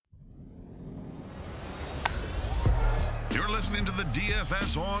You're listening to the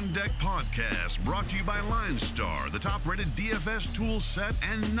DFS On Deck podcast, brought to you by LineStar, the top-rated DFS tool set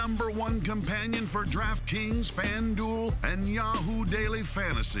and #1 companion for DraftKings, FanDuel, and Yahoo Daily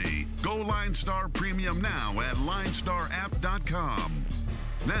Fantasy. Go LineStar Premium now at linestarapp.com.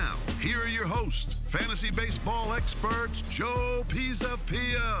 Now, here are your hosts, fantasy baseball experts Joe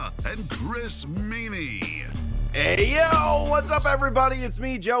Pisapia and Chris Meany. Hey, yo, what's up, everybody? It's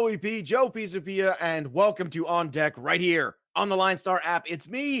me, Joey P, Joe Pisapia, and welcome to On Deck right here on the LineStar app. It's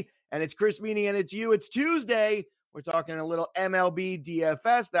me, and it's Chris Meany, and it's you. It's Tuesday. We're talking a little MLB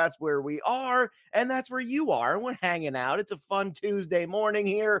DFS. That's where we are, and that's where you are. We're hanging out. It's a fun Tuesday morning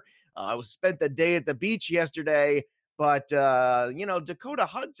here. I spent the day at the beach yesterday, but, Dakota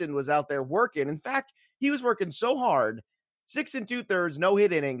Hudson was out there working. In fact, he was working so hard, 6 2/3,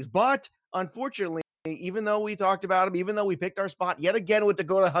 no-hit innings, but unfortunately, even though we talked about him, even though we picked our spot yet again with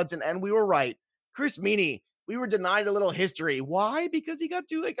Dakota Hudson, and we were right, Chris Meany, we were denied a little history. Why? Because he got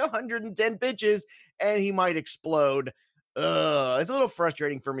to 110 pitches and he might explode. It's a little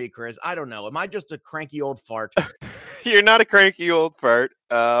frustrating for me, Chris. I don't know. Am I just a cranky old fart? You're not a cranky old fart.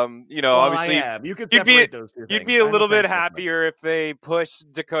 Obviously, I am. You could separate those two things. You'd be a little bit happier if they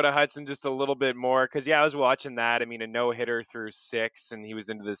pushed Dakota Hudson just a little bit more. Because, I was watching that. I mean, a no-hitter through 6, and he was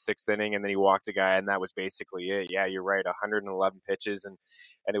into the 6th inning, and then he walked a guy, and that was basically it. Yeah, you're right, 111 pitches, and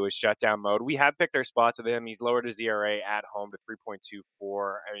it was shutdown mode. We have picked our spots with him. He's lowered his ERA at home to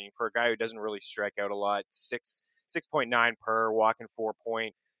 3.24. I mean, for a guy who doesn't really strike out a lot, 6.9 per, walking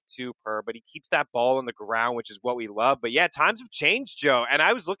 4.2 per, but he keeps that ball on the ground, which is what we love. But yeah, times have changed, Joe. And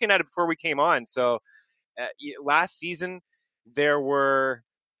I was looking at it before we came on. So last season, there were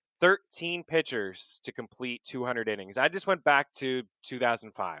 13 pitchers to complete 200 innings. I just went back to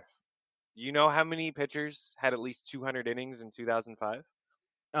 2005. Do you know how many pitchers had at least 200 innings in 2005?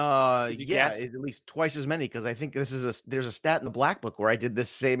 At least twice as many, because I think there's a stat in the Black Book where I did this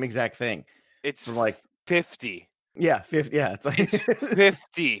same exact thing. It's from 50. Yeah, 50. Yeah, it's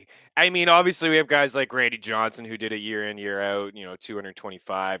 50. I mean, obviously, we have guys like Randy Johnson who did it year in, year out.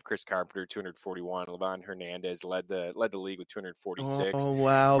 225. Chris Carpenter, 241. Livan Hernandez led the league with 246. Oh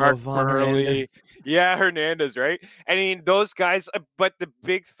wow, Livan Hernandez. Yeah, Hernandez, right? I mean, those guys. But the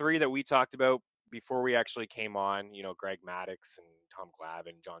big three that we talked about before we actually came on, Greg Maddux and Tom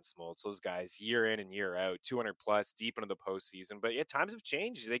Glavine, John Smoltz, those guys year in and year out, 200 plus, deep into the postseason. But yeah, times have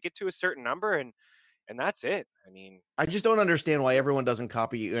changed. They get to a certain number and that's it. I mean, I just don't understand why everyone doesn't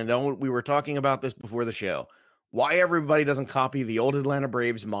copy. And we were talking about this before the show. Why everybody doesn't copy the old Atlanta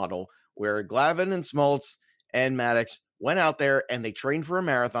Braves model where Glavine and Smoltz and Maddux went out there and they trained for a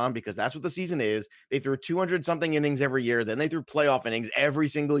marathon, because that's what the season is. They threw 200 something innings every year. Then they threw playoff innings every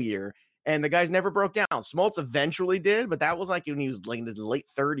single year. And the guys never broke down. Smoltz eventually did, but that was like when he was in his late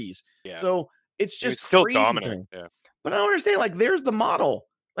 30s. Yeah. So it's just still dominant. Yeah. But I don't understand. There's the model.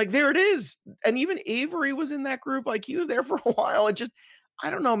 There it is. And even Avery was in that group. He was there for a while. I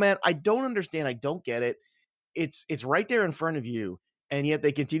don't know, man. I don't understand. I don't get it. It's right there in front of you. And yet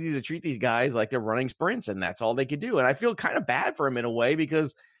they continue to treat these guys like they're running sprints, and that's all they could do. And I feel kind of bad for him in a way,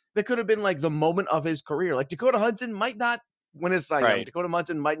 because that could have been the moment of his career. Dakota Hudson might not win his Cy Young. Right. Dakota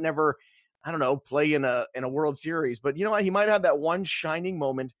Hudson might never, play in a World Series. But you know what? He might have that one shining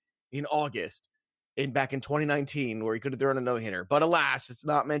moment in August back in 2019 where he could have thrown a no-hitter. But alas, it's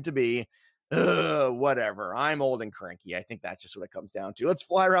not meant to be. Whatever. I'm old and cranky. I think that's just what it comes down to. Let's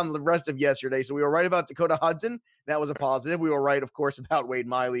fly around the rest of yesterday. So we were right about Dakota Hudson. That was a positive. We were right, of course, about Wade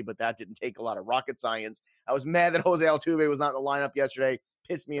Miley, but that didn't take a lot of rocket science. I was mad that Jose Altuve was not in the lineup yesterday.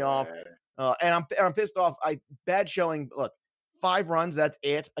 Pissed me off. And I'm pissed off. Bad showing. Look, 5 runs, that's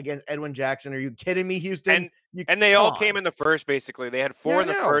it, against Edwin Jackson. Are you kidding me, Houston? And they all came in the first, basically. They had 4 in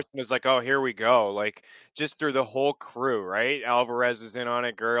the first, and it was like, oh, here we go. Just through the whole crew, right? Alvarez was in on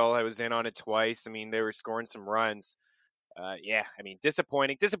it. Girl, I was in on it twice. I mean, they were scoring some runs.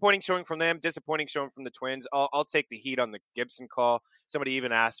 Disappointing showing from them, disappointing showing from the Twins. I'll take the heat on the Gibson call. Somebody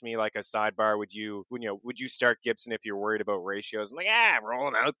even asked me a sidebar, would you start Gibson if you're worried about ratios? I'm like,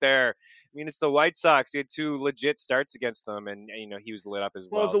 rolling out there. I mean, it's the White Sox. He had 2 legit starts against them, and he was lit up as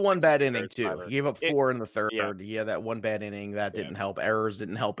well. Well, it was the one bad inning too. He gave up 4 in the third. Yeah. He had that one bad inning that didn't help. Errors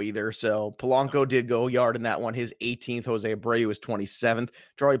didn't help either. So Polanco did go yard in that one. His 18th. Jose Abreu was 27th.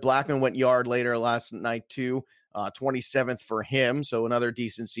 Charlie Blackmon went yard later last night too. 27th for him, so another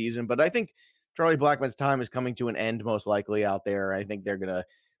decent season. But I think Charlie Blackmon's time is coming to an end, most likely out there. I think they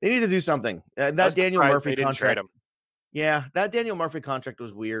need to do something. That Daniel Murphy contract. Yeah, that Daniel Murphy contract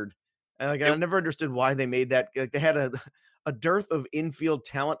was weird. I never understood why they made that. They had a dearth of infield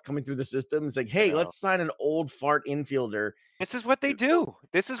talent coming through the system. It's like, I hey, know. let's sign an old fart infielder. This is what they do.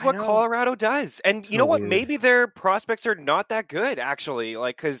 This is I what know. Colorado does. And you So know what? weird. Maybe their prospects are not that good, actually.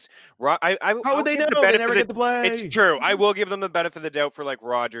 Like, because How would they know? They never get to play. It's true. I will give them the benefit of the doubt for like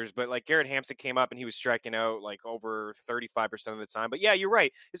Rogers, but like Garrett Hampson came up and he was striking out like over 35% of the time. But yeah, you're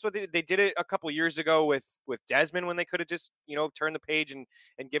right. It's what they did it a couple years ago with Desmond when they could have just turned the page and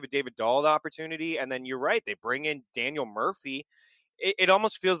give a David Dahl the opportunity. And then you're right. They bring in Daniel Murphy. It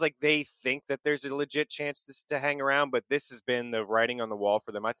almost feels like they think that there's a legit chance to hang around, but this has been the writing on the wall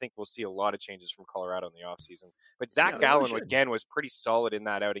for them. I think we'll see a lot of changes from Colorado in the offseason. But Zach Gallen, again, was pretty solid in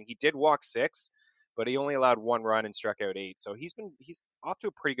that outing. He did walk 6, but he only allowed 1 run and struck out 8. So he's off to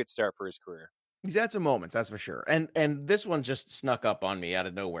a pretty good start for his career. He's had some moments, that's for sure. And this one just snuck up on me out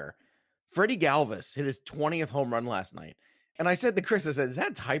of nowhere. Freddie Galvis hit his 20th home run last night. And I said to Chris, I said, is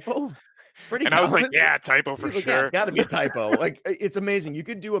that a typo? Freddie Galvis? I was like, yeah, typo for sure. Yeah, it's got to be a typo. Like, it's amazing. You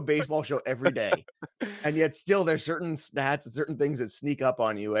could do a baseball show every day, and yet still there's certain stats and certain things that sneak up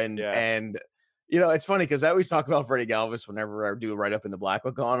on you. And it's funny because I always talk about Freddie Galvis whenever I do a write up in the Black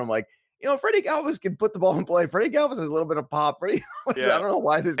Book on. I'm like, Freddie Galvis can put the ball in play. Freddie Galvis has a little bit of pop. Freddie Galvis, I don't know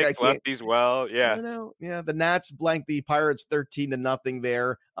why this guy can't. Lefties well, yeah. I don't know. Yeah, the Nats blanked the Pirates 13-0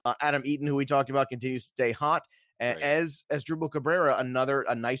 there. Adam Eaton, who we talked about, continues to stay hot. Right. As Drupal Cabrera,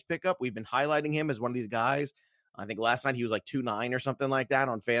 a nice pickup. We've been highlighting him as one of these guys. I think last night he was like 2.9 or something like that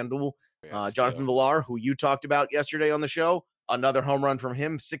on FanDuel. Jonathan Villar, who you talked about yesterday on the show, another home run from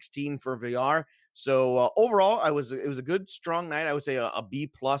him, 16 for Villar. So overall, it was a good, strong night. I would say a B+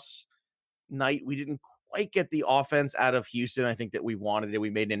 night. We didn't quite get the offense out of Houston. I think that we wanted it. We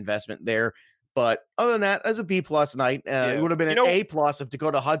made an investment there. But other than that, as a B+ night, it would have been an A+ if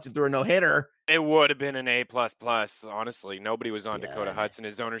Dakota Hudson threw a no-hitter. It would have been an A++, honestly. Nobody was on Dakota Hudson.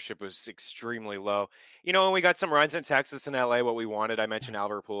 His ownership was extremely low. And we got some runs in Texas and LA, what we wanted. I mentioned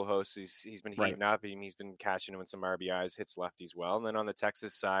Albert Pujols. He's been heating up. He's been catching him in some RBIs, hits lefties well. And then on the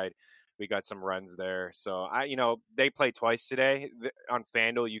Texas side, we got some runs there. So, they play twice today. On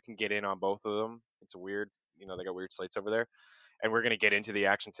FanDuel, you can get in on both of them. It's weird. They got weird slates over there. And we're going to get into the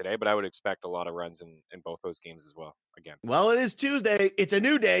action today, but I would expect a lot of runs in both those games as well, again. Well, it is Tuesday. It's a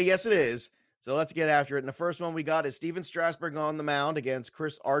new day. Yes, it is. So let's get after it. And the first one we got is Steven Strasburg on the mound against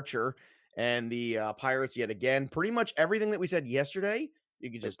Chris Archer and the Pirates yet again. Pretty much everything that we said yesterday,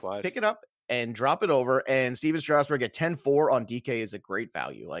 you can just pick it up and drop it over. And Steven Strasburg at 10-4 on DK is a great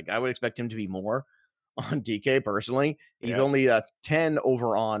value. Like, I would expect him to be more on DK personally. He's only 10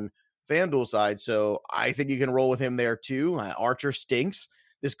 over on FanDuel side, so I think you can roll with him there too. Archer stinks.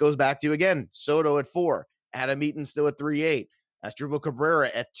 This goes back to, again, Soto at 4, Adam Eaton still at 3.8, Drupal Cabrera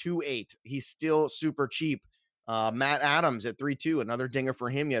at 2.8. He's still super cheap. Matt Adams at 3.2, another dinger for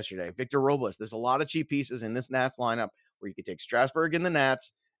him yesterday. Victor Robles. There's a lot of cheap pieces in this Nats lineup where you could take Strasburg in the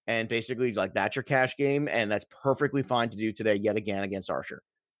Nats and basically like that's your cash game, and that's perfectly fine to do today yet again against Archer.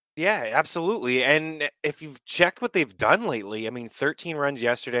 Yeah, absolutely. And if you've checked what they've done lately, 13 runs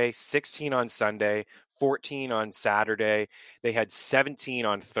yesterday, 16 on Sunday, 14 on Saturday. They had 17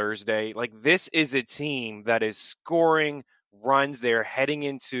 on Thursday. Like, this is a team that is scoring runs. They're heading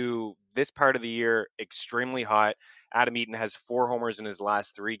into this part of the year extremely hot. Adam Eaton has 4 homers in his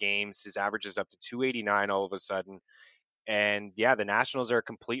last 3 games. His average is up to 289 all of a sudden. And yeah, the Nationals are a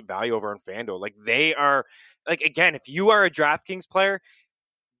complete value over on FanDuel. Like, they are, like, again, if you are a DraftKings player,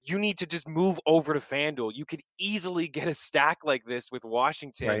 you need to just move over to FanDuel. You could easily get a stack like this with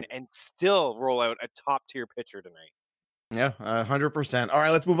Washington and still roll out a top-tier pitcher tonight. Yeah, 100%. All right,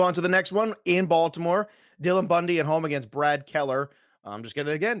 let's move on to the next one. In Baltimore, Dylan Bundy at home against Brad Keller. I'm just going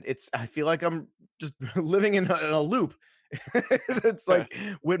to, again, I feel like I'm just living in a loop. It's like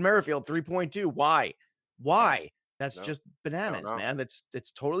Whit Merrifield, 3.2. Why? That's just bananas, man.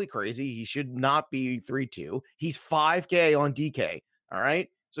 It's totally crazy. He should not be 3.2. He's 5K on DK, all right?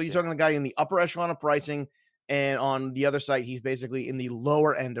 So you're talking a guy in the upper echelon of pricing, and on the other side, he's basically in the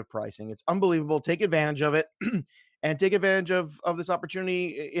lower end of pricing. It's unbelievable. Take advantage of it and take advantage of this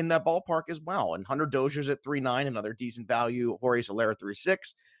opportunity in that ballpark as well. And Hunter Dozier's at 3.9, another decent value. Jorge Soler at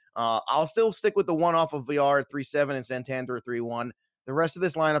 3.6. I'll still stick with the one off of VR at 3.7 and Santander at 3.1. The rest of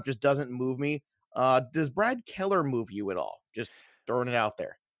this lineup just doesn't move me. Does Brad Keller move you at all? Just throwing it out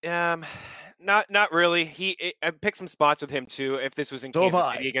there. Not really. I picked some spots with him too. If this was in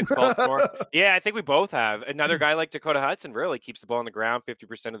Kansas City against Baltimore, yeah, I think we both have. Another guy like Dakota Hudson really keeps the ball on the ground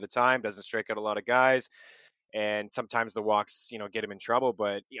 50% of the time. Doesn't strike out a lot of guys, and sometimes the walks, get him in trouble.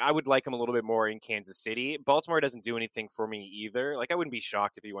 But I would like him a little bit more in Kansas City. Baltimore doesn't do anything for me either. Like, I wouldn't be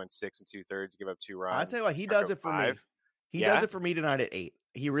shocked if he went 6 2/3, give up 2 runs. I'll tell you what, he does it for me. He does it for me tonight at 8.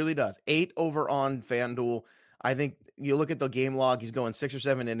 He really does. 8 over on FanDuel. I think you look at the game log, he's going 6 or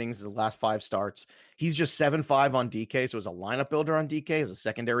 7 innings the last 5 starts. He's just 7.5 on DK, so as a lineup builder on DK, as a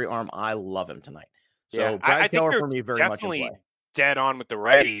secondary arm, I love him tonight. So I Brad think Keller you're for me very much in definitely play. dead on with the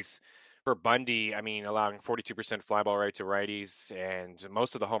righties for Bundy. I mean, allowing 42% fly ball right to righties, and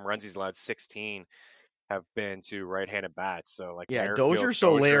most of the home runs he's allowed, 16, have been to right-handed bats. So like Yeah, Merrifield, Dozier, Dozier, and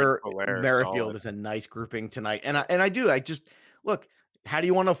Soler, Soler, Merrifield solid. is a nice grouping tonight. And I just look, how do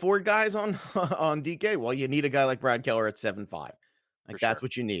you want to afford guys on on DK? Well, you need a guy like Brad Keller at 7.5. For Like that's sure.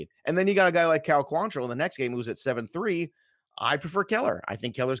 what you need. And then you got a guy like Cal Quantrill in the next game who's at 7.3. I prefer Keller. I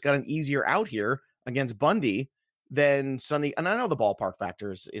think Keller's got an easier out here against Bundy than Sonny. And I know the ballpark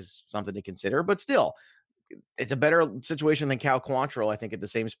factor is something to consider, but still, it's a better situation than Cal Quantrill, I think, at the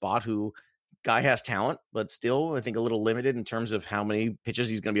same spot, who guy has talent, but still, I think, a little limited in terms of how many pitches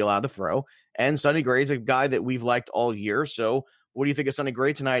he's going to be allowed to throw. And Sonny Gray's a guy that we've liked all year. So what do you think of Sonny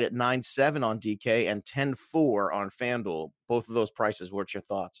Gray tonight at 9.7 on DK and 10.4 on FanDuel? Both of those prices. What's your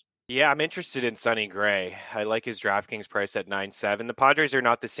thoughts? Yeah, I'm interested in Sonny Gray. I like his DraftKings price at 9.7. The Padres are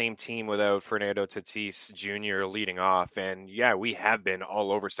not the same team without Fernando Tatis Jr. leading off. And yeah, we have been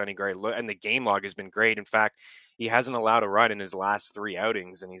all over Sonny Gray. And the game log has been great. In fact, he hasn't allowed a run in his last 3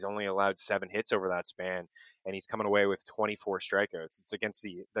 outings, and he's only allowed 7 hits over that span. And he's coming away with 24 strikeouts. That's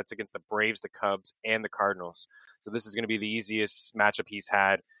against the Braves, the Cubs, and the Cardinals. So this is going to be the easiest matchup he's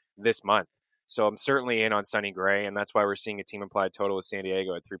had this month. So I'm certainly in on Sonny Gray, and that's why we're seeing a team implied total of San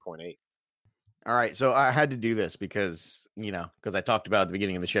Diego at 3.8. All right, so I had to do this because I talked about it at the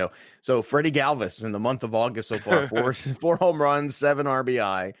beginning of the show. So Freddie Galvis in the month of August so far, 4 home runs, 7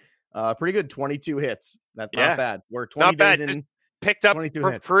 RBI, pretty good, 22 hits. That's not bad. We're 20 not days bad. in. Just picked up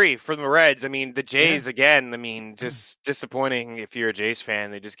for free from the Reds. I mean, the Jays again. I mean, just disappointing if you're a Jays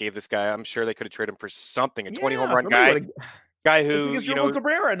fan. They just gave this guy. I'm sure they could have traded him for something. A 20 home run guy who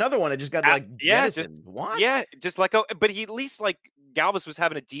Cabrera, another one that just got just like but he at least like Galvis was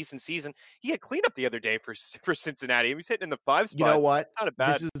having a decent season. He had cleanup the other day for Cincinnati. He was hitting in the 5 spot. You know what? Not a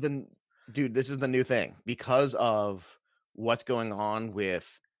bad. This is the new thing because of what's going on with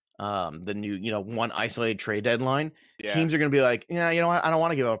the new one isolated trade deadline. Teams are going to be like, yeah, you know what? I don't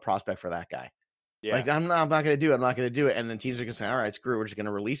want to give up a prospect for that guy. Yeah. Like I'm not going to do it. I'm not going to do it. And then teams are going to say, all right, screw it. We're just going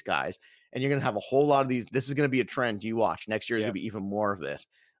to release guys. And you're going to have a whole lot of these. This is going to be a trend you watch. Next year is going to be even more of this.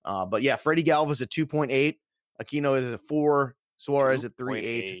 But yeah, Freddie Galvis at 2.8. Aquino is at 4. Suarez at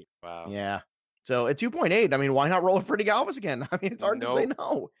 3.8. Wow. Yeah. So at 2.8, I mean, why not roll a Freddie Galvis again? I mean, it's hard to say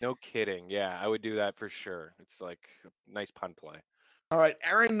no. No kidding. Yeah, I would do that for sure. It's like a nice pun play. All right.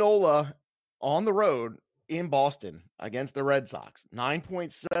 Aaron Nola on the road in Boston against the Red Sox,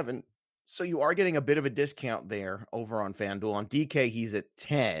 9.7. So you are getting a bit of a discount there over on FanDuel. On DK, he's at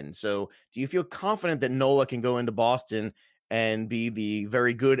 10. So do you feel confident that Nola can go into Boston and be the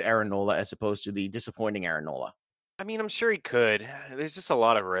very good Aaron Nola as opposed to the disappointing Aaron Nola? I mean, I'm sure he could. There's just a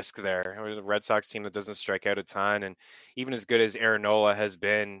lot of risk there. We're the Red Sox team that doesn't strike out a ton. And even as good as Aaron Nola has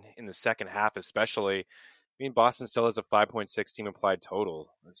been in the second half, especially, I mean, Boston still has a 5.6 team implied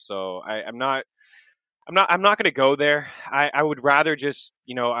total. So I'm not going to go there. I would rather just,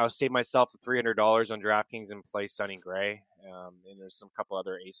 I'll save myself the $300 on DraftKings and play Sonny Gray. And there's some couple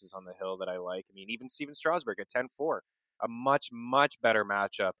other aces on the hill that I like. I mean, even Steven Strasburg at 10-4, a much, much better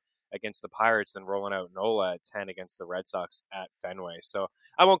matchup against the Pirates than rolling out Nola at 10 against the Red Sox at Fenway. So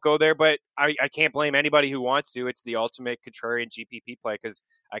I won't go there, but I can't blame anybody who wants to. It's the ultimate contrarian GPP play because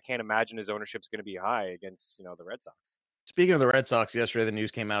I can't imagine his ownership's going to be high against, the Red Sox. Speaking of the Red Sox, yesterday the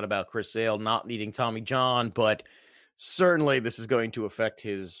news came out about Chris Sale not needing Tommy John, but certainly this is going to affect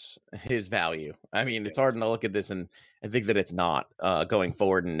his value. I mean, it's hard to look at this and think that it's not going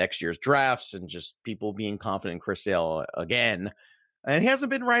forward in next year's drafts and just people being confident in Chris Sale again. And he hasn't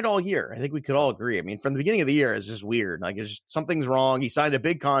been right all year. I think we could all agree. I mean, from the beginning of the year, it's just weird. Like, it's just, something's wrong. He signed a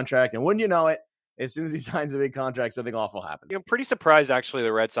big contract, and wouldn't you know it, as soon as he signs a big contract, something awful happens. I'm pretty surprised, actually,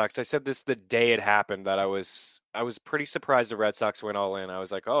 the Red Sox. I said this the day it happened, that I was pretty surprised the Red Sox went all in. I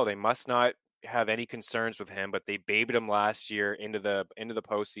was like, oh, they must not have any concerns with him, but they babied him last year into the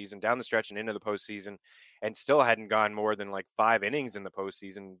postseason, down the stretch and into the postseason, and still hadn't gone more than like 5 innings in the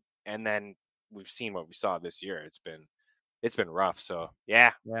postseason. And then we've seen what we saw this year. It's been rough. So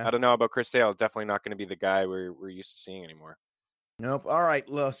yeah, I don't know about Chris Sale. Definitely not going to be the guy we're used to seeing anymore. Nope. All right.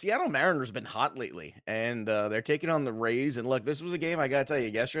 Look, Seattle Mariners been hot lately, and they're taking on the Rays. And look, this was a game I got to tell you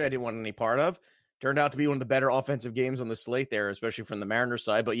yesterday I didn't want any part of. Turned out to be one of the better offensive games on the slate there, especially from the Mariners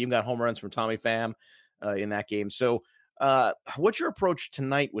side. But you got home runs from Tommy Pham in that game. So what's your approach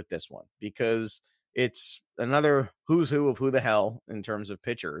tonight with this one? Because it's another who's who of who the hell in terms of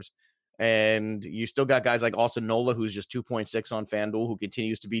pitchers. And you still got guys like Austin Nola, who's just 2.6 on FanDuel, who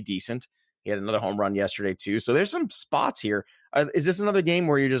continues to be decent. He had another home run yesterday too. So there's some spots here. Is this another game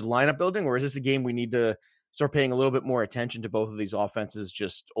where you're just lineup building, or is this a game we need to start paying a little bit more attention to both of these offenses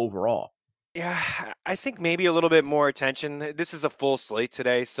just overall? Yeah, I think maybe a little bit more attention. This is a full slate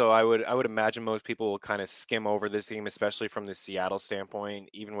today, so I would imagine most people will kind of skim over this game, especially from the Seattle standpoint,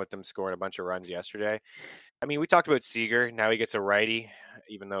 even with them scoring a bunch of runs yesterday. I mean, we talked about Seager. Now he gets a righty,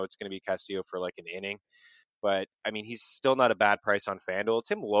 even though it's going to be Castillo for like an inning. But, I mean, he's still not a bad price on FanDuel.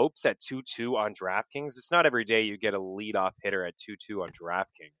 Tim Lopes at 2-2 on DraftKings. It's not every day you get a leadoff hitter at 2-2 on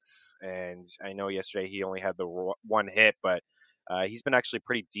DraftKings. And I know yesterday he only had the one hit, but he's been actually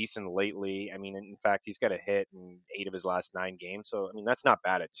pretty decent lately. I mean, in fact, he's got a hit in 8 of his last 9 games. So, I mean, that's not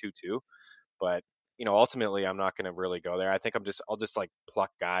bad at 2-2. But, ultimately, I'm not going to really go there. I think I'll just like pluck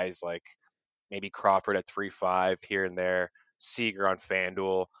guys like maybe Crawford at 3-5 here and there, Seager on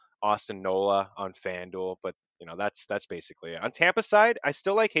FanDuel, Austin Nola on FanDuel, but that's basically it. On Tampa side, I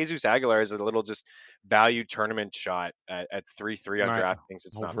still like Jesus Aguilar as a little just value tournament shot at 3-3 on DraftKings.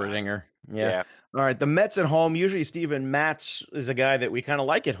 It's not for a dinger. Yeah. All right. The Mets at home. Usually Steven Matz is a guy that we kind of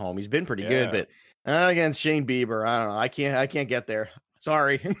like at home. He's been pretty good, but against Shane Bieber, I don't know. I can't get there.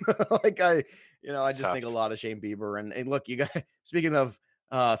 Sorry. I just think a lot of Shane Bieber. And look, you guys, speaking of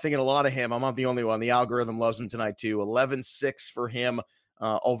thinking a lot of him, I'm not the only one. The algorithm loves him tonight too. 11-6 for him.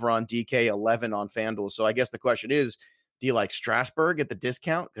 Over on DK, 11 on FanDuel. So I guess the question is, do you like Strasburg at the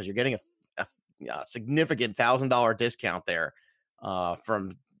discount? Because you're getting a significant $1,000 discount there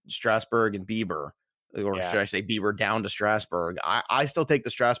from Strasburg and Bieber. Or should I say Bieber down to Strasburg? I still take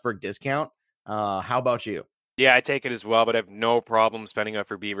the Strasburg discount. How about you? Yeah, I take it as well, but I have no problem spending up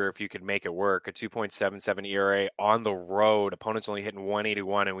for Bieber if you could make it work. A 2.77 ERA on the road. Opponents only hitting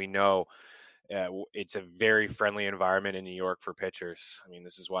 181, and we know it's a very friendly environment in New York for pitchers. I mean,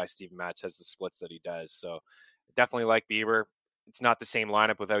 this is why Steven Matz has the splits that he does. So definitely like Bieber. It's not the same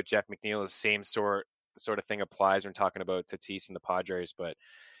lineup without Jeff McNeil. The same sort of thing applies when talking about Tatis and the Padres, but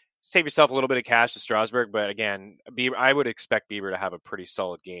save yourself a little bit of cash to Strasburg. But again, Bieber, I would expect Bieber to have a pretty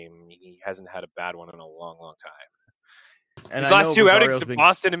solid game. He hasn't had a bad one in a long, long time. And his last 2 outings to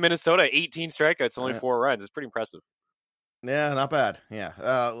Boston and Minnesota, 18 strikeouts, only 4 runs. It's pretty impressive. Yeah, not bad.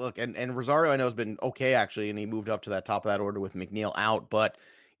 Yeah. Look, and Rosario I know has been okay actually, and he moved up to that top of that order with McNeil out. But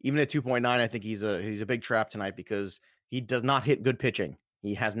even at 2.9, I think he's a big trap tonight because he does not hit good pitching.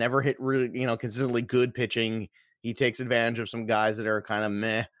 He has never hit really, consistently good pitching. He takes advantage of some guys that are kind of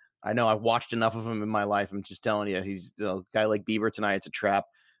meh. I know I've watched enough of him in my life. I'm just telling you, he's a guy like Bieber tonight. It's a trap.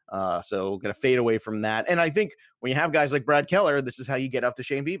 So gonna fade away from that. And I think when you have guys like Brad Keller, this is how you get up to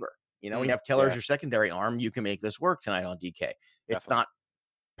Shane Bieber. When you have Keller as your secondary arm, you can make this work tonight on DK. It's not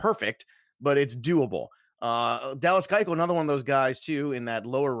perfect, but it's doable. Dallas Keuchel, another one of those guys too in that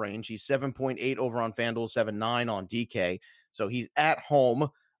lower range. He's 7.8 over on FanDuel, 7.9 on DK. So he's at home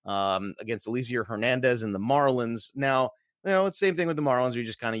against Eliezer Hernandez and the Marlins. Now, it's the same thing with the Marlins. We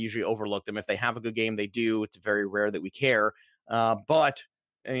just kind of usually overlook them. If they have a good game, they do. It's very rare that we care. But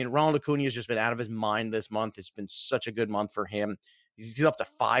I mean, Ronald Acuna has just been out of his mind this month. It's been such a good month for him. He's up to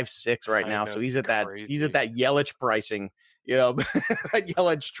 5.6 right now. So he's at that Yelich pricing, that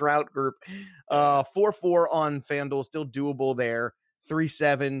Yelich Trout group. 4.4 on FanDuel, still doable there.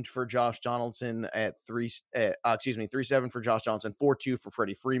 3.7 for Josh Donaldson at 3.7 for Josh Johnson, 4.2 for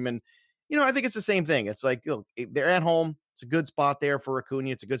Freddie Freeman. I think it's the same thing. It's like, they're at home. It's a good spot there for Acuna.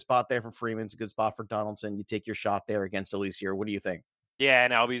 It's a good spot there for Freeman. It's a good spot for Donaldson. You take your shot there against Eliezer. What do you think? Yeah,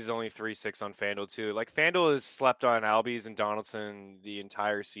 and Albies is only 3.6 on FanDuel too. Like FanDuel has slept on Albies and Donaldson the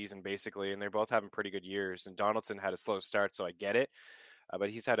entire season basically, and they're both having pretty good years. And Donaldson had a slow start, so I get it,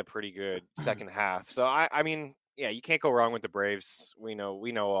 but he's had a pretty good second half. So I mean, yeah, you can't go wrong with the Braves. We know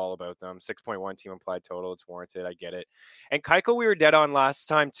all about them. 6.1 team implied total. It's warranted. I get it. And Keuchel, we were dead on last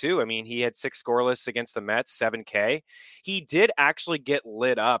time too. I mean, he had 6 scoreless against the Mets, 7K. He did actually get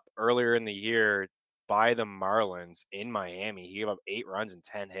lit up earlier in the year by the Marlins in Miami. He gave up 8 runs and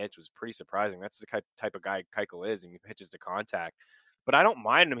 10 hits. It was pretty surprising. That's the type of guy Keuchel is, and he pitches to contact. But I don't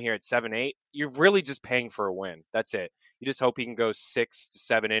mind him here at 7.8. You're really just paying for a win. That's it. You just hope he can go 6 to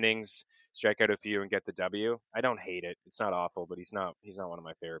 7 innings, strike out a few, and get the W. I don't hate it. It's not awful, but he's not one of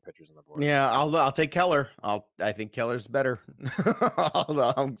my favorite pitchers on the board. Yeah, I'll take Keller. I think Keller's better.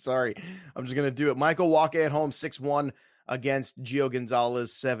 I'm sorry. I'm just gonna do it. Michael Wacha at home, 6.1 against Gio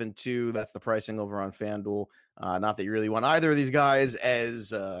Gonzalez, 7.2. That's the pricing over on FanDuel. Not that you really want either of these guys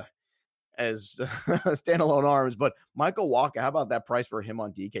as standalone arms, but Michael Wacha, how about that price for him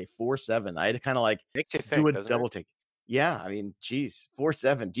on DK? 4.7. I had to kind of like do a double take. Yeah, I mean, geez,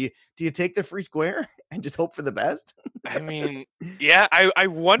 4.7. Do you take the free square and just hope for the best? I mean, yeah, I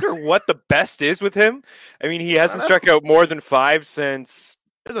wonder what the best is with him. I mean, he hasn't struck out more than 5 since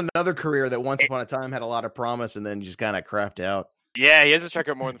There's another career that once upon a time had a lot of promise and then just kind of crapped out. Yeah, he hasn't struck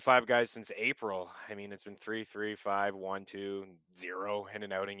out more than 5 guys since April. I mean, it's been 3, 3, 5, 1, 2, 0 in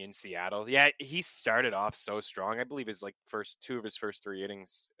an outing in Seattle. Yeah, he started off so strong. I believe his two of his first 3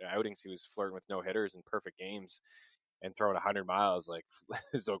 outings, he was flirting with no hitters and perfect games and throwing 100 miles like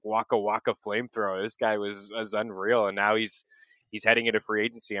it's like Waka Waka flamethrower. This guy was unreal, and now he's heading into free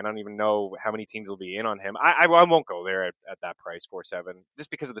agency. I don't even know how many teams will be in on him. I won't go there at that price, 4.7, just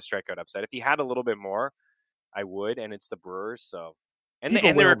because of the strikeout upside. If he had a little bit more, I would, and it's the Brewers, so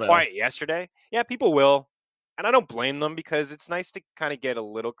they were quiet yesterday. Yeah, people will, and I don't blame them because it's nice to kind of get a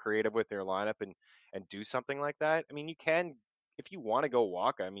little creative with their lineup and do something like that. I mean, you can, if you want to go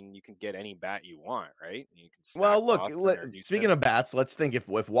Waka, I mean, you can get any bat you want, right? You can stack speaking of bats, let's think if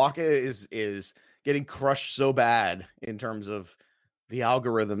Waka is getting crushed so bad in terms of the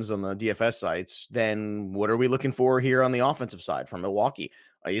algorithms on the DFS sites, then what are we looking for here on the offensive side from Milwaukee?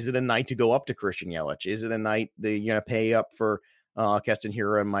 Is it a night to go up to Christian Yelich? Is it a night that you're going to pay up for Keston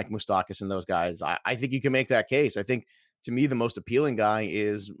Hiura and Mike Moustakas and those guys? I think you can make that case. I think, to me, the most appealing guy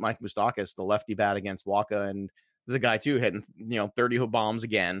is Mike Moustakas, the lefty bat against Waka. And there's a guy, too, hitting 30 bombs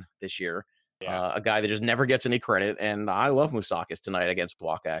again this year. Yeah. A guy that just never gets any credit. And I love Moustakas tonight against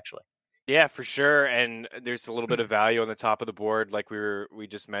Waka, actually. Yeah, for sure. And there's a little bit of value on the top of the board, like we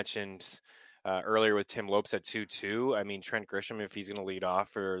just mentioned earlier with Tim Lopes at 2.2. I mean, Trent Grisham, if he's going to lead off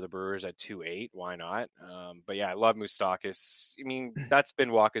for the Brewers at 2.8, why not? But yeah, I love Moustakas. I mean, that's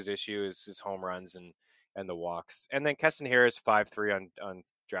been Waka's issue, is his home runs and the walks. And then Keston Hiura's 5.3 on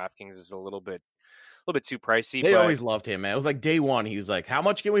DraftKings is a little bit too pricey. They always loved him, man. It was like day one. He was like, how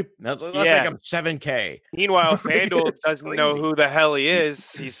much can we? That's like I'm 7K. Meanwhile, FanDuel doesn't know who the hell he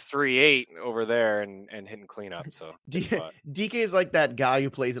is. He's 3.8 over there and hitting cleanup. So DK is like that guy who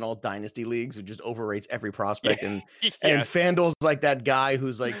plays in all dynasty leagues who just overrates every prospect. And and FanDuel's like that guy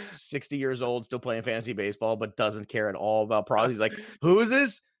who's like 60 years old, still playing fantasy baseball, but doesn't care at all about pros. He's like, who is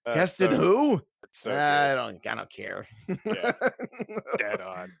this? Keston who? So I don't care. Yeah. Dead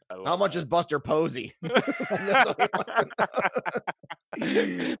on. How much is Buster Posey?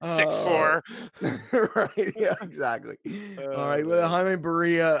 6'4". Right. Yeah, exactly. All right. Jaime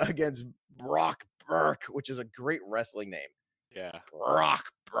Barria against Brock Burke, which is a great wrestling name. Yeah. Brock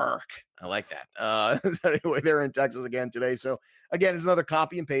Burke. I like that. Anyway, they're in Texas again today. So again, it's another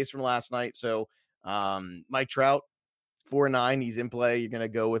copy and paste from last night. So Mike Trout, 4.9. He's in play. You're going to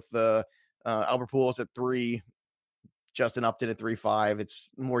go with Albert Pujols at 3, Justin Upton at 3.5.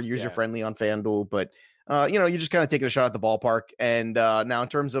 It's more user friendly on FanDuel, but you just kind of taking a shot at the ballpark. And now in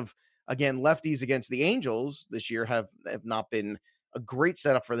terms of, again, lefties against the Angels this year have not been a great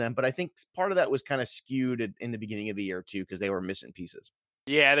setup for them, but I think part of that was kind of skewed in the beginning of the year too, because they were missing pieces.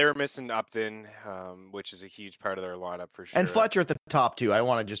 Yeah, they were missing Upton, which is a huge part of their lineup for sure. And Fletcher at the top too. I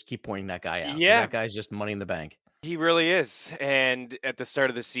want to just keep pointing that guy out. Yeah, that guy's just money in the bank. He really is. And at the start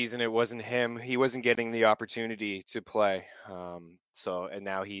of the season, it wasn't him. He wasn't getting the opportunity to play. And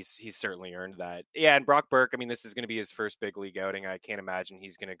now he's certainly earned that. Yeah, and Brock Burke, I mean, this is going to be his first big league outing. I can't imagine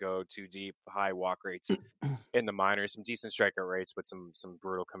he's going to go too deep. High walk rates in the minors, some decent strikeout rates, but some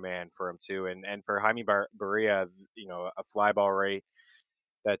brutal command for him too. And for Jaime Barria, a fly ball rate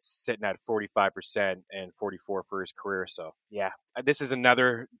that's sitting at 45% and 44 for his career. So yeah, this is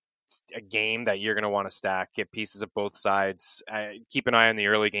a game that you're going to want to stack, get pieces of both sides. Keep an eye on the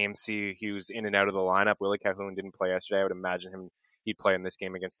early game, see who's in and out of the lineup. Willie Calhoun didn't play yesterday. I would imagine he'd play in this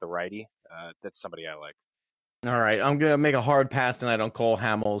game against the righty. That's somebody I like. All right, I'm going to make a hard pass tonight on Cole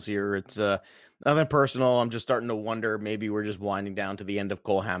Hamels here. It's nothing personal. I'm just starting to wonder, maybe we're just winding down to the end of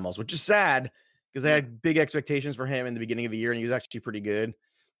Cole Hamels, which is sad because I had big expectations for him in the beginning of the year, and he was actually pretty good.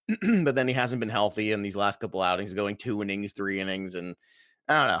 But then he hasn't been healthy in these last couple outings, going 2 innings, 3 innings, and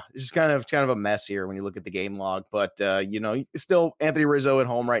I don't know. It's just kind of a mess here when you look at the game log. But still Anthony Rizzo at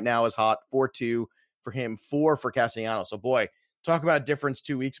home right now is hot. 4.2 for him, 4 for Castellanos. So boy, talk about a difference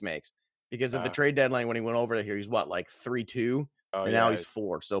 2 weeks makes. Because at the trade deadline when he went over here, he's what, like 3.2, and now he's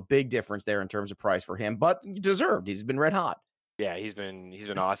 4. So big difference there in terms of price for him, but deserved. He's been red hot. Yeah, he's been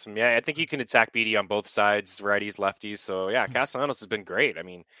awesome. Yeah, I think you can attack Beatty on both sides, righties, lefties. So yeah, Castellanos has been great. I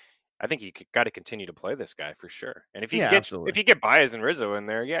mean, I think you got to continue to play this guy for sure. And if you get Baez and Rizzo in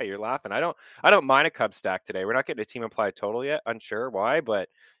there, yeah, you're laughing. I don't mind a Cubs stack today. We're not getting a team implied total yet. Unsure why, but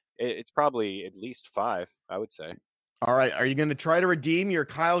it's probably at least 5, I would say. All right. Are you going to try to redeem your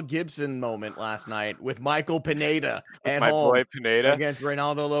Kyle Gibson moment last night with Michael Pineda at My home boy Pineda against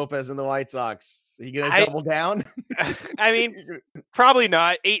Reynaldo Lopez and the White Sox? Are you going to double down? I mean, probably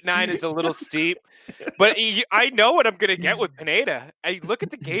not. 8-9 is a little steep, but I know what I'm going to get with Pineda. I look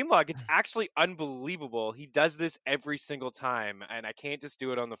at the game log; it's actually unbelievable. He does this every single time, and I can't just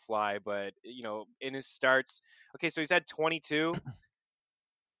do it on the fly. But in his starts, okay, so he's had 22.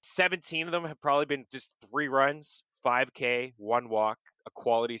 17 of them have probably been just 3 runs, 5K, 1 walk, a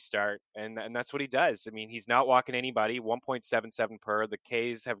quality start, and that's what he does. I mean, he's not walking anybody. 1.77 per. The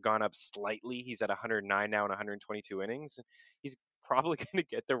Ks have gone up slightly. He's at 109 now in 122 innings. He's probably going to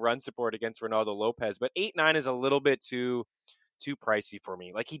get the run support against Reynaldo Lopez, but 8-9 is a little bit too pricey for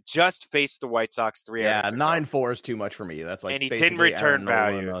me. Like, he just faced the White Sox 3 hours ago. 9-4 is too much for me. That's like, and he didn't return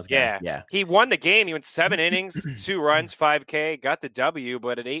value. Yeah. He won the game. He went 7 innings, 2 runs, 5K, got the W,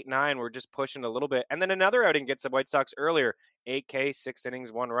 but at 8-9, we're just pushing a little bit. And then another outing gets the White Sox earlier, 8K, 6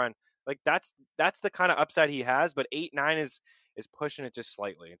 innings, 1 run. Like, that's the kind of upside he has, but 8-9 is pushing it just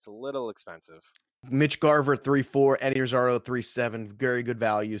slightly. It's a little expensive. Mitch Garver 3-4, Eddie Rosario 3-7. Very good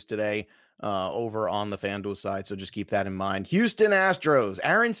values today over on the FanDuel side, so just keep that in mind. Houston Astros,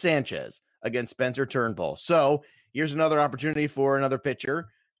 Aaron Sanchez against Spencer Turnbull. So here's another opportunity for another pitcher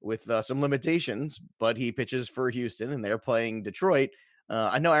with some limitations, but he pitches for Houston, and they're playing Detroit.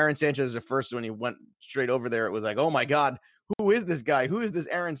 I know Aaron Sanchez at first, when he went straight over there, it was like, oh my God, who is this guy? Who is this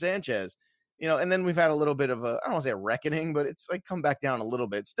Aaron Sanchez? And then we've had a little bit of I don't want to say a reckoning, but it's like come back down a little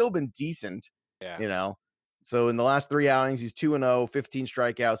bit. It's still been decent, So in the last 3 outings, he's 2-0, 15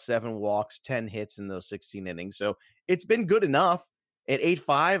 strikeouts, 7 walks, 10 hits in those 16 innings. So it's been good enough. At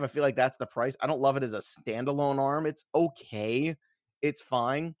 8.5, I feel like that's the price. I don't love it as a standalone arm. It's okay. It's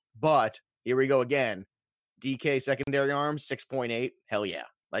fine. But here we go again. DK secondary arm, 6.8. Hell yeah.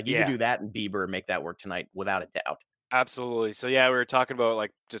 Like, you can do that in Bieber and make that work tonight without a doubt. Absolutely. So, we were talking about,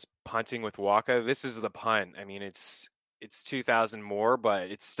 like, just punting with Waka. This is the punt. I mean, it's 2,000 more,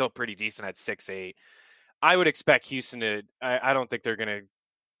 but it's still pretty decent at 6.8. I would expect Houston to I don't think they're going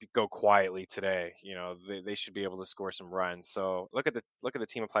to go quietly today. They should be able to score some runs. So look at the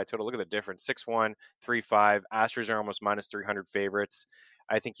team applied total. Look at the difference. 6-1, 3-5. Astros are almost minus 300 favorites.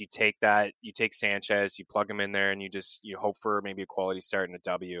 I think you take that. You take Sanchez. You plug him in there, and you hope for maybe a quality start and a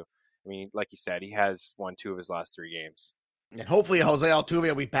W. I mean, like you said, he has won 2 of his last 3 games. And hopefully Jose Altuve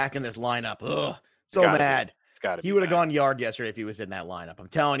will be back in this lineup. Ugh, so mad. It's got to be. He would have gone yard yesterday if he was in that lineup. I'm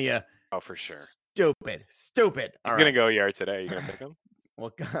telling you. Oh, for sure. Stupid. He's going to go yard today. You going to pick him?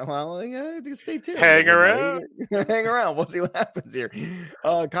 Well, stay tuned. Hang around. Hang around. We'll see what happens here.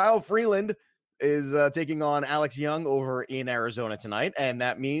 Kyle Freeland is taking on Alex Young over in Arizona tonight, and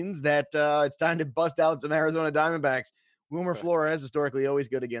that means that it's time to bust out some Arizona Diamondbacks. Wilmer Flores, historically always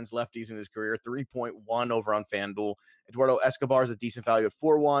good against lefties in his career, 3.1 over on FanDuel. Eduardo Escobar is a decent value at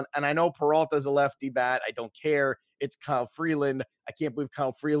 4-1. And I know Peralta's a lefty bat. I don't care. It's Kyle Freeland. I can't believe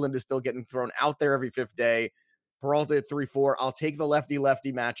Kyle Freeland is still getting thrown out there every 5th day. Peralta at 3-4. I'll take the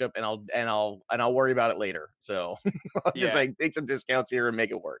lefty-lefty matchup, and I'll worry about it later. So I'll just take some discounts here and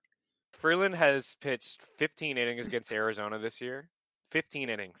make it work. Freeland has pitched 15 innings against Arizona this year. 15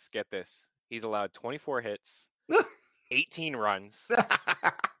 innings. Get this. He's allowed 24 hits. 18 runs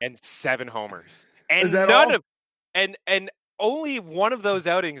and 7 homers, and and only one of those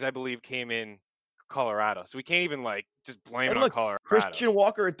outings, I believe, came in Colorado. So we can't even just blame it on Colorado. Christian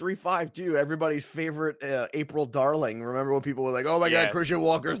Walker at 3.5 too. Everybody's favorite April darling. Remember when people were like, "Oh my God, Christian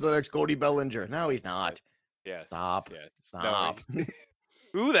Walker's the next Cody Bellinger"? No, he's not. Yes. Stop. Yes. Stop. No,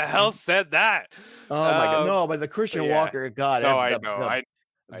 who the hell said that? Oh my God. No, but the Christian Walker. God. No, I know.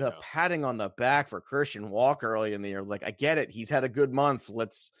 The patting on the back for Christian Walker early in the year, like, I get it. He's had a good month.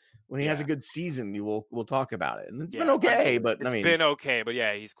 When he has a good season, we'll talk about it. And it's been okay, but it's been okay. But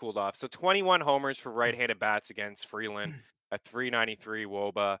he's cooled off. So 21 homers for right-handed bats against Freeland, a 393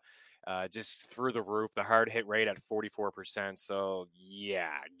 WOBA, just through the roof. The hard hit rate at 44%. So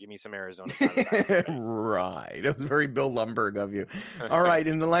give me some Arizona. Right. It was very Bill Lumberg of you. All right,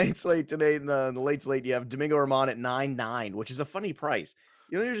 in the late slate today, the late slate, you have Domingo Germán at 9.9, which is a funny price.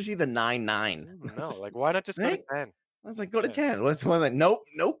 You don't usually see the 9.9. No, why not just go to 10? I was like, go to 10. What's one like? Nope,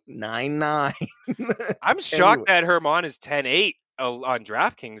 9.9. I'm shocked that Germán is 10.8 on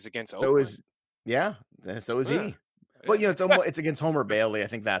DraftKings against Oakland. So is he. But it's against Homer Bailey. I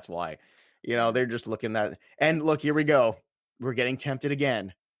think that's why. They're just looking at. And look, here we go. We're getting tempted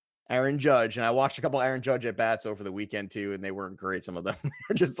again. Aaron Judge, and I watched a couple Aaron Judge at bats over the weekend too, and they weren't great. Some of them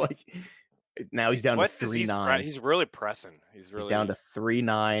are just like. Now he's down to 3.9. He's really pressing. He's down to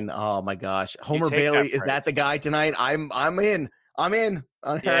 3.9. Oh my gosh. Homer Bailey, is that the guy tonight? I'm in on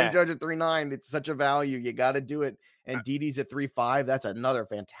Aaron Judge at 3.9. It's such a value. You got to do it. and Didi's at 3.5. That's another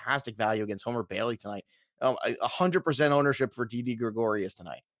fantastic value against Homer Bailey tonight. 100% ownership for Didi Gregorius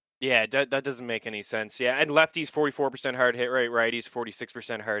tonight. Yeah, that doesn't make any sense. Yeah, and lefties 44% hard hit rate, righties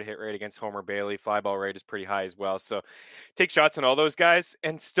 46% hard hit rate against Homer Bailey. Fly ball rate is pretty high as well. So take shots on all those guys,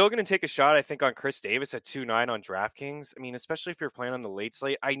 and still going to take a shot, I think, on Chris Davis at 2.9 on DraftKings. I mean, especially if you're playing on the late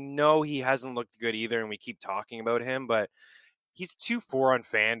slate. I know he hasn't looked good either, and we keep talking about him, but he's 2.4 on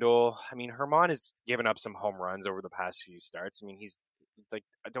FanDuel. I mean, Herman has given up some home runs over the past few starts. I mean, he's like,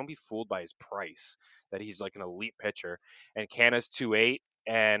 don't be fooled by his price that he's like an elite pitcher. And Canna's 2.8.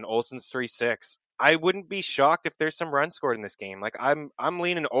 And Olsen's 3.6. I wouldn't be shocked if there's some runs scored in this game. Like I'm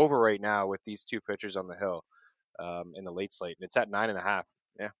leaning over right now with these two pitchers on the hill in the late slate, and it's at 9.5.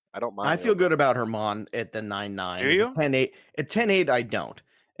 Yeah, I don't mind. I feel good about Herman at the 9.9. Do you? 10.8. At 10.8, I don't.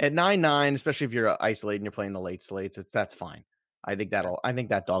 At 9.9, especially if you're isolated and you're playing the late slates, that's fine. I think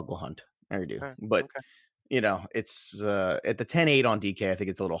that dog will hunt. I do. Okay. But it's at the 10.8 on DK. I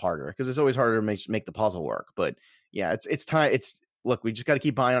think it's a little harder because it's always harder to make the puzzle work. But yeah, it's time. Look, we just got to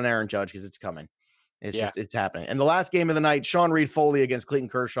keep buying on Aaron Judge because it's coming. It's happening. And the last game of the night, Sean Reed Foley against Clayton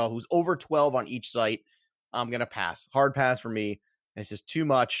Kershaw, who's over 12 on each site. I'm going to pass. Hard pass for me. It's just too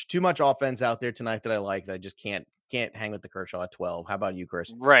much offense out there tonight that I like that I just can't hang with the Kershaw at 12. How about you,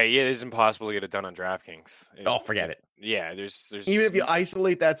 Chris? Right. Yeah, it's impossible to get it done on DraftKings. Forget it. Yeah, there's even if you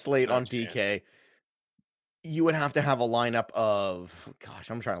isolate that slate on DK, you would have to have a lineup of, gosh,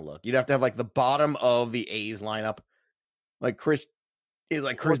 I'm trying to look. You'd have to have like the bottom of the A's lineup. Like Chris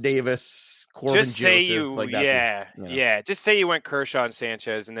Davis, Corbin just say Joseph. Just say you went Kershaw and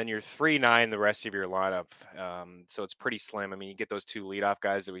Sanchez, and then you're 3.9 the rest of your lineup. So it's pretty slim. I mean, you get those two leadoff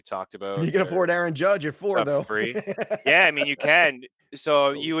guys that we talked about. You can afford Aaron Judge at 4, though. Free. Yeah, I mean, you can.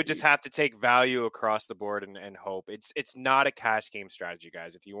 So you would just have to take value across the board and hope. It's not a cash game strategy,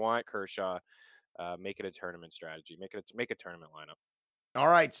 guys. If you want Kershaw, make it a tournament strategy. Make a tournament lineup. All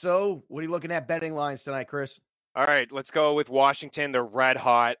right. So what are you looking at betting lines tonight, Chris? All right, let's go with Washington. They're red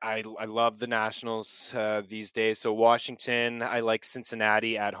hot. I love the Nationals these days. So Washington, I like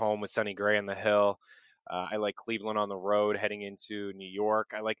Cincinnati at home with Sonny Gray on the hill. I like Cleveland on the road heading into New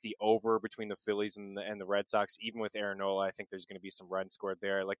York. I like the over between the Phillies and the Red Sox. Even with Aaron Nola, I think there's going to be some runs scored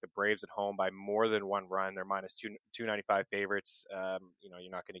there. I like the Braves at home by more than one run. They're minus 295 favorites.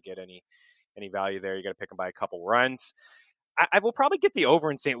 You're not going to get any value there. You got to pick them by a couple runs. I will probably get the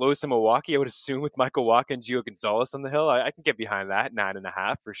over in St. Louis and Milwaukee, I would assume, with Michael Wacha and Gio Gonzalez on the hill. I can get behind that,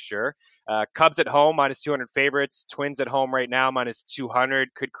 9.5 for sure. Cubs at home, minus 200 favorites. Twins at home right now, minus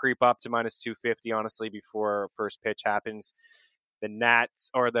 200. Could creep up to minus 250, honestly, before first pitch happens. The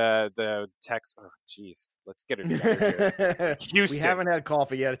Nats or the Tex. Oh, geez. Let's get it together. Houston. We haven't had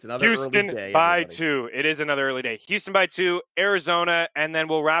coffee yet. It's another early day. Houston by 2. It is another early day. Houston by 2. Arizona, and then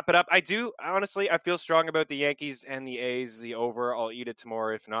we'll wrap it up. I feel strong about the Yankees and the A's. The over. I'll eat it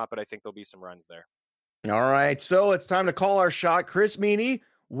tomorrow if not, but I think there'll be some runs there. All right. So it's time to call our shot. Chris Meany,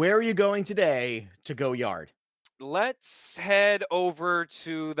 where are you going today to go yard? Let's head over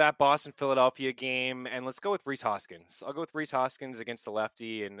to that Boston-Philadelphia game, and let's go with Rhys Hoskins. I'll go with Rhys Hoskins against the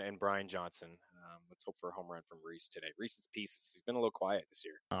lefty and Brian Johnson. Let's hope for a home run from Rhys today. Rhys's pieces. He's been a little quiet this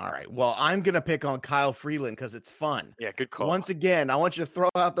year. All right. Well, I'm going to pick on Kyle Freeland because it's fun. Yeah, good call. Once again, I want you to throw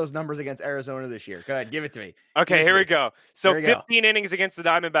out those numbers against Arizona this year. Go ahead. Give it to me. Okay, here we go. So 15 innings against the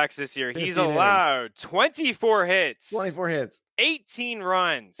Diamondbacks this year. He's allowed 24 hits. 24 hits. 18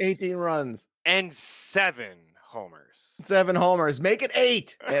 runs. 18 runs. And 7 homers. 7 homers. Make it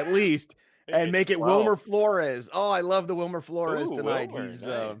 8 at least. And make it 12. Wilmer Flores. Oh, I love the Wilmer Flores tonight. Wilmer, he's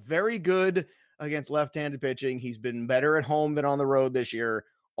nice. Very good against left-handed pitching. He's been better at home than on the road this year.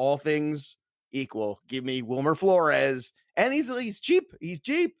 All things equal. Give me Wilmer Flores. And he's cheap. He's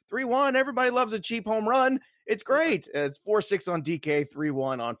cheap. 3-1. Everybody loves a cheap home run. It's great. It's 4-6 on DK,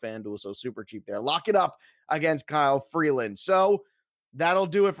 3-1 on FanDuel. So super cheap there. Lock it up against Kyle Freeland. So that'll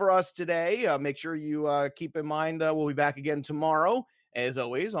do it for us today. Make sure you keep in mind we'll be back again tomorrow, as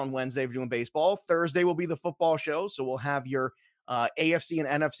always, on Wednesday for doing baseball. Thursday will be the football show, so we'll have your AFC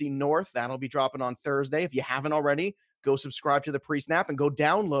and NFC North. That'll be dropping on Thursday. If you haven't already, go subscribe to the Pre-Snap and go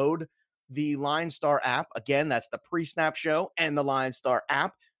download the Line Star app. Again, that's the Pre-Snap show and the Line Star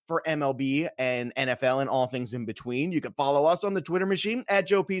app for MLB and NFL and all things in between. You can follow us on the Twitter machine at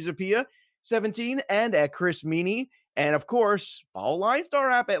Joe Pisapia 17 and at Chris Meany. And of course, follow Line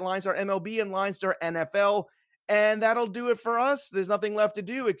Star app at Line Star MLB and Line Star NFL. And that'll do it for us. There's nothing left to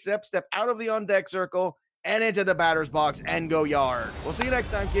do except step out of the on-deck circle and into the batter's box and go yard. We'll see you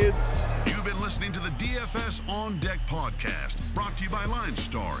next time, kids. You You've been listening to the DFS On Deck podcast, brought to you by Line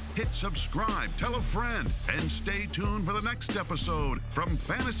Star. Hit subscribe, tell a friend, and stay tuned for the next episode from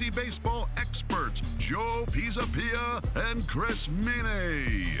fantasy baseball experts Joe Pisapia and Chris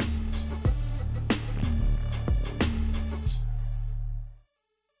Mine.